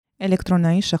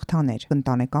Էլեկտրոնային շղթաներ,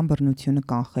 ընտանեկան բռնությունը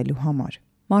կանխելու համար։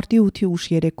 Մարտի 8-ի ուշ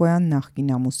երեկոյան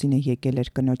նախկին ամուսինը եկել էր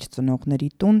կնոջ ծնողների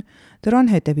տուն, դրան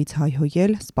հետևից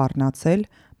հայհոյել, սպառնացել,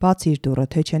 բաց իր դուռը,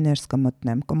 թե չէ ներս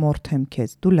կմտնեմ, կմորթեմ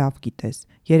քեզ, դու լավ գիտես,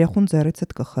 երեխուն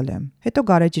ձեռիցդ կխլեմ։ Հետո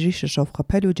գարեջրի շշով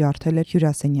խփել ու ջարդել էր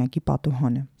հյուրասենյակի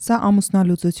պատուհանը։ Սա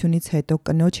ամուսնալուծությունից հետո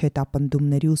կնոջ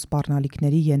հետապնդումների ու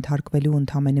սպառնալիքների ենթարկվելու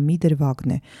ընդամենը մի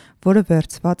դրվագն է, որը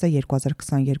վերցված է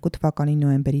 2022 թվականի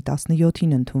նոյեմբերի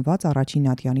 17-ին ընդունված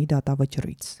առաջին ատյանի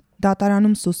դատավճռից։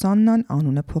 Դատարանում Սուսաննան,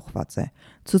 անունը փոխված է,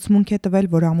 ցուցմունք է տվել,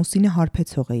 որ ամուսինը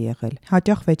հարբեցող է եղել,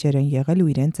 հաճախ վեճեր են եղել ու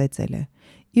իրեն ծեծել է։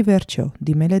 Ի վերջո,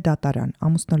 դիմել է դատարան,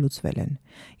 ամուսնալուծվել են։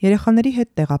 Երեխաների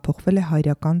հետ տեղափոխվել է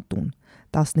հայրական տուն։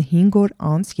 15 օր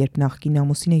անց, երբ նախկին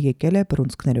ամուսինը եկել է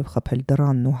բռունցքներով խփել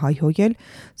դռանն ու հայհոյել,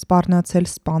 սպառնացել,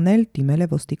 սպանել, դիմել է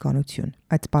ոստիկանություն։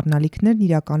 Այդ սպառնալիքներն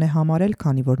իրական է համարել,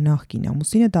 քանի որ նախկին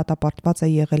ամուսինը դատապարտված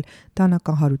է եղել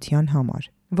դանակահարության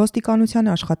համար։ Ոստիկանության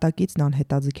աշխատակիցն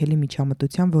անհետաձգելի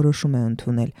միջամտության որոշում է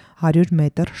ընդունել 100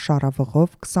 մետր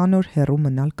շառավղով 20 օր հեռու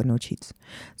մնալ կնոջից։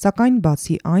 Սակայն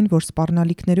բացի այն, որ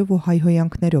սպառնալիքներով ու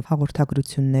հայհոյանքներով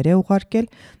հաղորդագրություններ է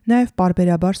ուղարկել, նաև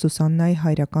պարբերաբար Սուսաննայի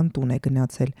հայրական տուն է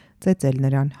գնացել, ծեծել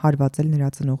նրան, հարվածել նրա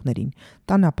ծնողներին,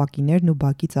 տան ապակիներն ու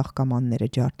բակի ծաղկամանները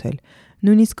ջարդել,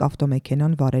 նույնիսկ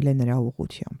ավտոմեքենան վարել է նրա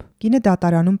ուղղությամբ։ Կինը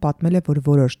դատարանում պատմել է, որ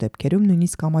որոշ դեպքերում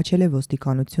նույնիսկ ամաչել է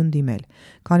ոստիկանություն դիմել,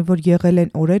 քանի որ եղել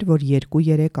են օրեր, որ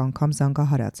 2-3 անգամ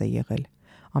զանգահարած է եղել։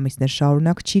 Ամիսներ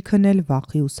շարունակ չի քնել,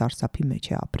 վախի ու սարսափի մեջ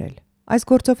է ապրել։ Այս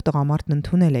գործով տղամարդն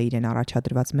ընդունել է իրեն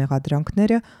առաջադրված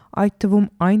մեղադրանքները, այդ թվում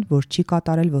այն, որ չի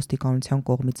կատարել ոստիկանության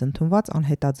կողմից ընդունված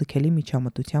անհետաձգելի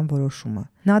միջամտության որոշումը։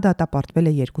 Նա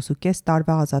դատապարտվել է 2.5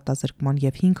 տարվա ազատազրկման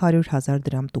և 500,000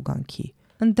 դրամ տուգանքի։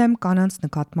 Ընդդեմ կանանց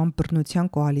նկատմամբ բռնության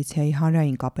կոալիցիայի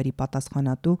հանրային կապերի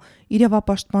պատասխանատու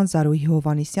իրավապաշտպան Զարուհի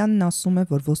Հովհաննիսյանն ասում է,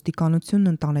 որ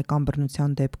ոստիկանությունն ընտանեկան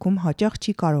բռնության դեպքում հաճախ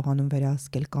չի կարողանում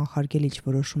վերահսկել կանխարգելիչ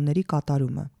որոշումների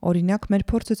կատարումը։ Օրինակ, մեր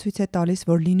փորձը ցույց է տալիս,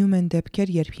 որ լինում են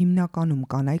դեպքեր, երբ հիմնականում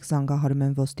կանայք զանգահարում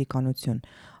են ոստիկանություն,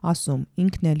 ասում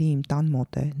ինքն էլի իմ տան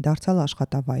մոտ է, դարձյալ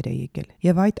աշխատավայր է եկել,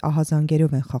 եւ այդ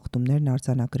ահազանգերով են խախտումներն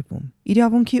արձանագրվում։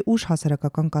 Իրավունքի ուժ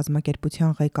հասարակական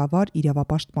կազմակերպության ղեկավար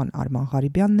իրավապաշտպան Արման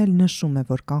Ղարիբյանն էլ նշում է,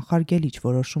 որ կանխարգելիչ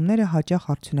որոշումները հաճախ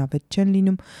արդյունավետ չեն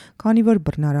լինում, քանի որ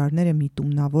բռնարարները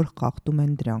միտումնավոր խախտում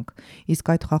են դրանք,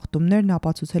 իսկ այդ խախտումներն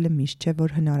ապացուցելը միշտ չէ,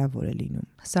 որ հնարավոր է լինում։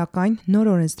 Սակայն նոր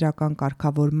օրենսդրական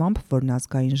կարգավորմամբ, որն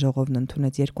ազգային ժողովն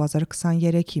ընդունեց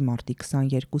 2023-ի մարտի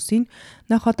 22-ին,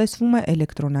 նախատեսվում է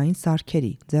էլեկտրոնային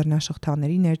սարքերի,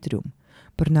 ձեռնաշղթաների ներդրում։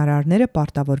 Բռնարարները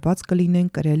պարտավորված կլինեն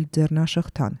կրել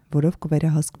ձեռնաշղթան, որով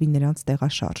կվերահսկվի նրանց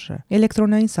տեղաշարժը։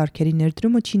 Էլեկտրոնային սարքերի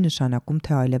ներդրումը չի նշանակում,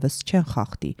 թե այլևս չեն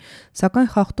խախտի,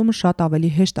 սակայն խախտումը շատ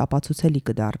ավելի հեշտ ապացուցելի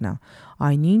կդառնա։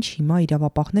 Այնինչ հիմա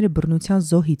իրավապահները բռնության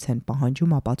զոհից են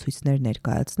պահանջում ապացույցներ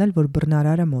ներկայացնել, որ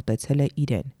բռնարարը մոտեցել է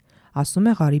իրեն,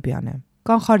 ասում է Ղարիբյանը։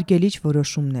 Կանխարգելիչ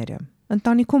որոշումները։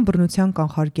 Ընտանիքում բռնության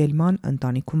կանխարգելման,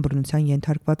 ընտանիքում բռնության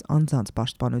ենթարկված անձանց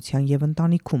պաշտպանության և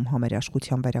ընտանիքում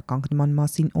համերաշխության վերականգնման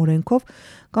մասին օրենքով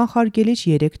կանխարգելիչ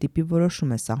 3 տիպի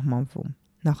որոշում է սահմանվում։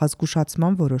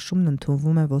 Նախազգուշացման որոշումն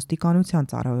ընդունվում է ոստիկանության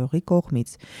ծառայողի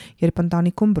կողմից, երբ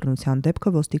ընտանիքում բռնության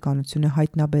դեպքը ոստիկանությունը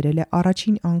հայտնաբերել է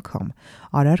առաջին անգամ,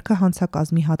 արարքը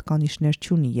հանցակազմի հատկանիշներ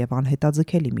չունի և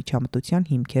անհետաձգելի միջամտության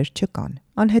հիմքեր չկան։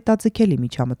 Անհետաձգելի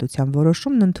միջամտության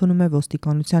որոշումն ընդունում է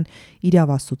ոստիկանության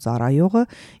իրավասու ծառայողը,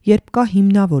 երբ կա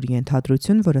հիմնավոր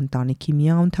ենթադրություն, որ ընտանիքի մի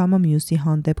անդամը մյուսի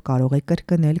հանդեպ կարող է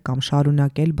կրկնել կամ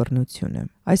շարունակել բռնությունը։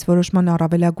 Այս որոշման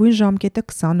առավելագույն ժամկետը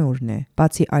 20 օրն է։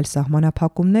 Բացի այլ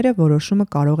սահմանափակումները, որոշումը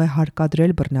կարող է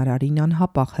հարկադրել բռնարարին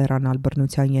անհապաղ հեռանալ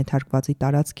բռնության ենթարկվածի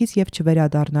տարածքից և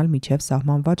չվերադառնալ մինչև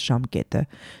սահմանված ժամկետը,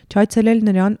 չայցելել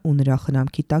նրան ու նրա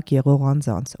խնամքի տակ եղող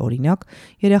անձանց, օրինակ,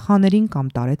 երեխաներին կամ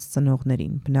տարեց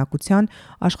ծնողներին, բնակության,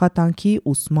 աշխատանքի,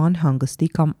 ուսման, հանգստի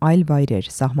կամ այլ վայրեր,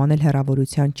 սահմանել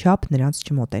հեռավորության չափ նրանց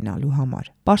չմոտենալու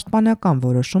համար։ Պաշտպանական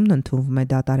որոշումն ընդունվում է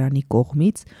դատարանի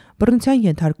կողմից բռնության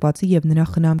ենթարկվածի և նրա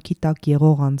խնամքի տակ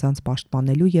եղող անձանց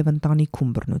պաշտպանելու և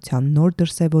ընտանիքում բռնության նոր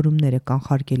դրսևորումները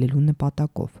կանխարգելելու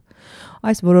նպատակով։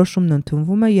 Այս որոշումն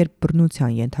ընդունվում է, երբ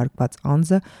բռնության ենթարկված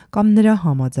անձը կամ նրա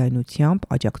համաձայնությամբ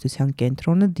աջակցության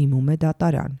կենտրոնը դիմում է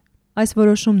դատարան։ Այս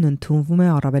որոշումն ընդունվում է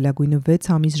առավելագույնը 6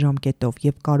 ամիս ժամկետով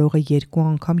և կարող է 2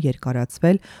 անգամ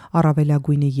երկարացվել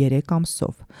առավելագույնը 3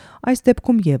 ամսով։ Այս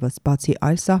դեպքում ևս, բացի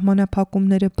այլ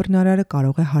սահմանափակումները, բռնարարը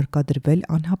կարող է հարկադրվել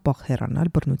անհապաղ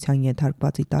հեռանալ բռնության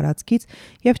ենթարկվածի տարածքից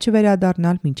և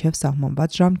չվերադառնալ մինչև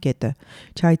սահմանված ժամկետը,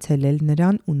 չայցելել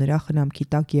նրան ու նրա խնամքի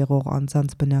տակ եղող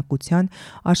անձանց բնակության,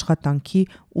 աշխատանքի,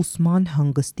 ուսման,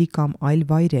 հանգստի կամ այլ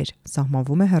վայրեր,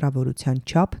 սահմանվում է հեռավորության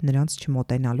չափ նրանց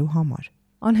չմոտենալու համար։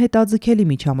 Անհետաձգելի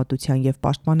միջամտության եւ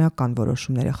պաշտպանական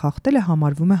որոշումները խախտելը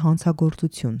համարվում է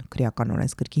հանցագործություն։ Քրեական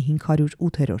օրենսգրքի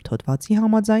 508-րդ հոդվածի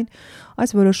համաձայն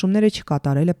այս որոշումները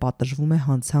չկատարելը պատժվում է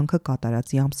հանցանքը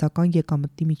կատարածի ամսական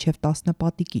եկամտի միջև 10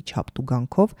 պատիկի չափ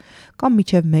տուգանքով կամ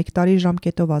միջև 1 տարի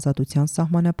ժամկետով ազատության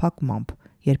սահմանափակմամբ,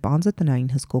 երբ անձը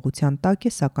տնային հսկողության տակ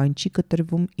է, սակայն չի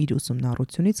կտրվում իր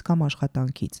ուսումնառությունից կամ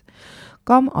աշխատանքից,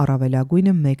 կամ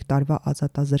առավելագույնը 1 տարվա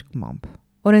ազատազրկմամբ։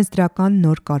 Օրենսդրական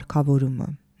նոր կարգավորումը։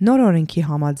 Նոր օրենքի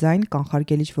համաձայն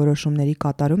կանխարգելիչ որոշումների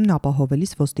կատարումն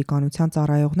ապահովելիս ոստիկանության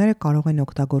ծառայողները կարող են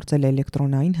օգտագործել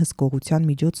էլեկտրոնային հսկողության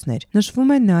միջոցներ։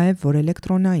 Նշվում է նաև, որ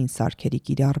էլեկտրոնային սարքերի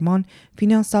կիրառման,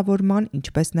 ֆինանսավորման,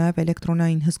 ինչպես նաև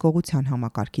էլեկտրոնային հսկողության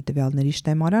համակարգի տվյալների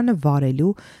շտեմարանը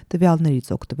վարելու,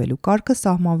 տվյալներից օգտվելու կարգը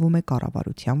սահմանվում է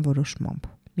կառավարության որոշմամբ։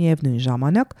 Միևնույն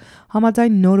ժամանակ,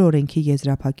 համաձայն նոր օրենքի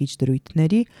եզրափակիչ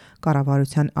դրույթների,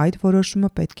 կառավարության այդ որոշումը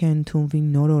պետք է ընդունվի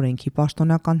նոր օրենքի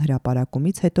պաշտոնական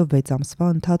հրապարակումից հետո 6 ամսվա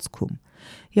ընթացքում,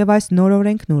 եւ այս նոր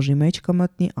օրենքն ուժի մեջ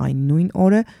կմտնի այն նույն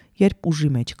օրը, երբ ուժի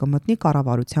մեջ կմտնի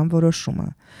կառավարության որոշումը։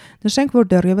 Նշենք, որ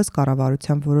դեռևս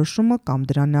կառավարության որոշումը կամ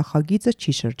դրա նախագիծը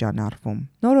չի շրջանառվում։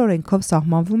 Նոր օրենքով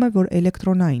սահմանվում է, որ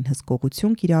էլեկտրոնային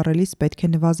հսկողություն կիրառելիս պետք է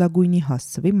նվազագույնի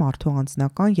հասցվի մարդու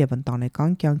անձնական եւ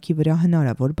ընտանեկան կյանքի վրա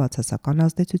հնարավոր բացասական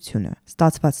ազդեցությունը։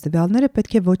 Ստացված տվյալները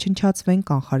պետք է ոչնչացվեն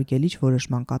կանխարգելիչ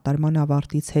որոշման կատարման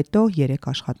ավարտից հետո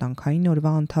 3 աշխատանքային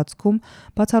օրվա ընթացքում,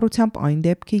 բացառությամբ այն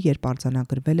դեպքի, երբ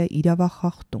արձանագրվել է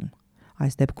իրավախախտում։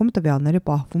 Այս դեպքում տվյալները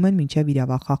պահվում են մինչև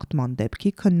իրավախախտման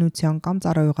դեպքի քննության կամ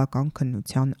ծառայողական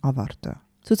քննության ավարտը։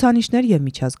 Ցուցանիշներ եւ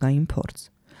միջազգային փորձ։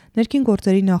 Ներքին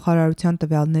գործերի նախարարության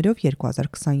տվյալներով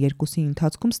 2022-ի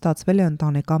ընթացքում ստացվել է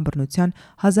ընտանեկան բռնության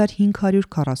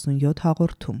 1547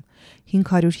 հաղորդում։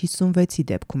 556-ի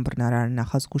դեպքում բռնարարը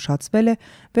նախազգուշացվել է,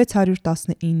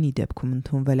 619-ի դեպքում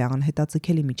ընդունվել է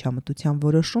անհետաձգելի միջամտության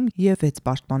որոշում եւ 6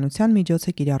 պաշտպանության միջոց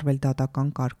է կիրառվել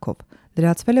դատական կարգով։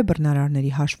 Լրացվել է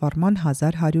բռնարարների հաշվառման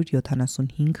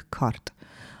 1175 քարտ։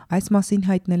 Այս մասին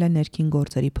հայտնել է ներքին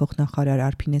գործերի փոխնախարար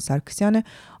Արփինե Սարգսյանը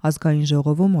ազգային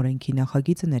ժողովում օրենքի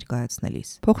նախագիծը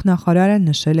ներկայացնելիս։ Փոխնախարարը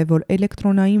նշել է, որ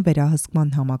էլեկտրոնային վերահսկման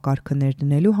համակարգը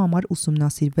ներդնելու համար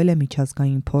ուսումնասիրվել է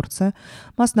միջազգային փորձը,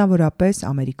 մասնավորապես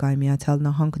Ամերիկայի Միացյալ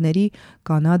Նահանգների,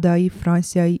 Կանադայի,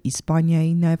 Ֆրանսիայի,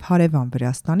 Իսպանիայի, նաև հարևան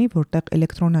Վրաստանի, որտեղ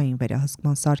էլեկտրոնային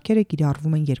վերահսկման սարքերը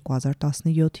կիրառվում են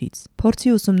 2017-ից։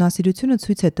 Փորձի ուսումնասիրությունը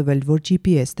ցույց է տվել, որ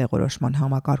GPS տեղորոշման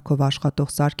համակարգով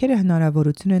աշխատող սարքերը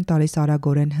հնարավորություն են տալիս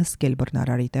արագորեն հսկել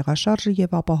բռնարարի տեղաշարժը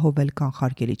եւ ապահովել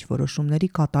կանխարգելիչ որոշումների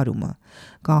կատարումը,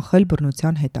 կանխել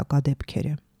բռնության հետագա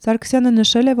դեպքերը։ Սարգսյանը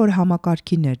նշել է, որ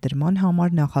համակարգի ներդրման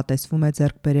համար նախատեսվում է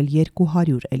ձեռք բերել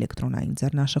 200 էլեկտրոնային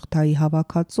ձեռնաշղթայի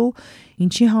հավաքածու,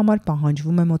 ինչի համար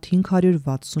պահանջվում է մոտ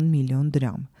 560 միլիոն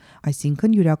դրամ,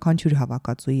 այսինքն յուրաքանչյուր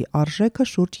հավաքածուի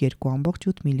արժեքը շուրջ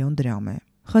 2.8 միլիոն դրամ է։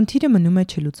 Խնդիրը մնում է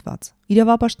չլուծված։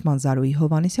 Իրավապաշտպան Զարուհի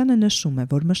Հովհաննիսյանը նշում է,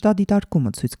 որ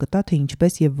մշտադիտարկումը ցույց կտա, թե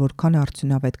ինչպես եւ որքան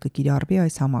արդյունավետ կկիրառվի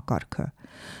այս համակարգը։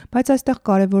 Բայց այստեղ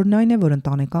կարևորն այն է, որ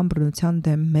ընտանեկան բռնության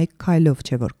դեմ մեկ քայլով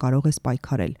չէ, որ կարող է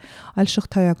պայքարել, այլ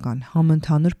շղթայական,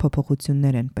 համընդհանուր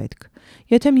փոփոխություններ են պետք։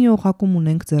 Եթե մի օղակում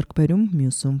ունենք ձեռքբերում,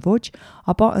 մյուսում ոչ,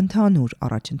 ապա ընդհանուր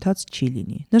առաջընթաց չի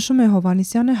լինի։ Նշում է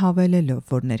Հովհաննիսյանը հավելելով,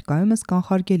 որ ներկայումս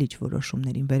կանխարգելիչ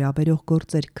որոշումներին վերաբերող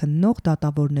գործեր քննող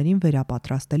դատավորներին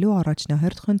վերապատրաստելու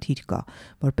առաջնահերթ խնդիր կա,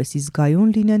 որպեսզի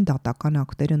զգայուն լինեն դատական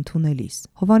ակտեր ընդունելիս։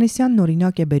 Հովհաննիսյանն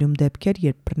օրինակ է բերում դեպքեր,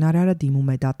 երբ բռնարարը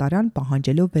դիմում է դատարան,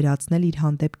 պահանջելով վերացնել իր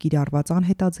հանդեպ կիրառված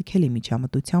անհետաձգելի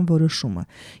միջամտության որոշումը,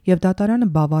 եւ դատարանը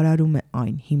բավարարում է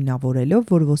այն, հիմնավորելով,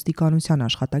 որ ոստիկանության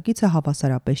աշխատակիցը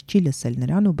հավասարապես չի լսել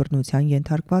նրան ու բռնության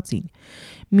ենթարկվածին։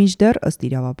 Մինչդեռ, ըստ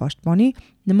իրավապաշտպանի,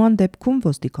 նման դեպքում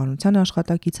ոստիկանության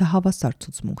աշխատակիցը հավասար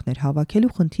ցուցմունքներ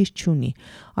հավաքելու խնդիր չունի,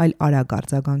 այլ արագ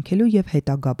արձագանքելու եւ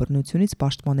հետագա բռնությունից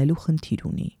պաշտպանելու խնդիր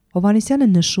ունի։ Հովհաննիսյանը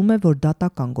նշում է, որ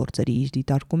դատական գործերի իր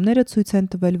դիտարկումները ցույց են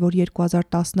տվել, որ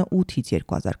 2018-ից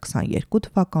 2022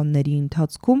 թվականների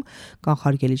ընթացքում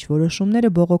կանխարգելիչ որոշումները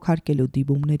բողոքարկելու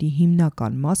դիպումների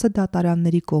հիմնական մասը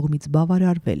դատարանների կողմից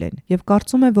բավարարվել են եւ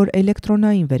կարծում է, որ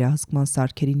էլեկտրոնային վերահսկման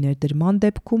սարքերի ներդրման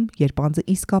դեպքում, երբ անձը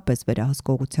իսկապես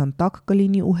վերահսկողության տակ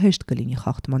կլինի ու հեշտ կլինի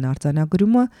խախտման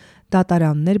արձանագրումը,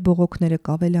 դատարաններ բողոքները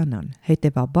կավելանան։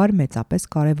 Հետևաբար մեծապես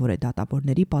կարևոր է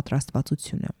դատավորների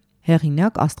պատրաստվածությունը։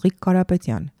 Հեղինակ Աստղիկ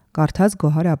Կարապետյան, կարդաց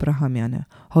Գոհար Աբրահամյանը,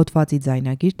 հոդվածի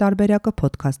ձայնագիր տարբերակը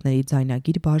փոդքասթների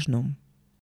ձայնագիր բաժնում։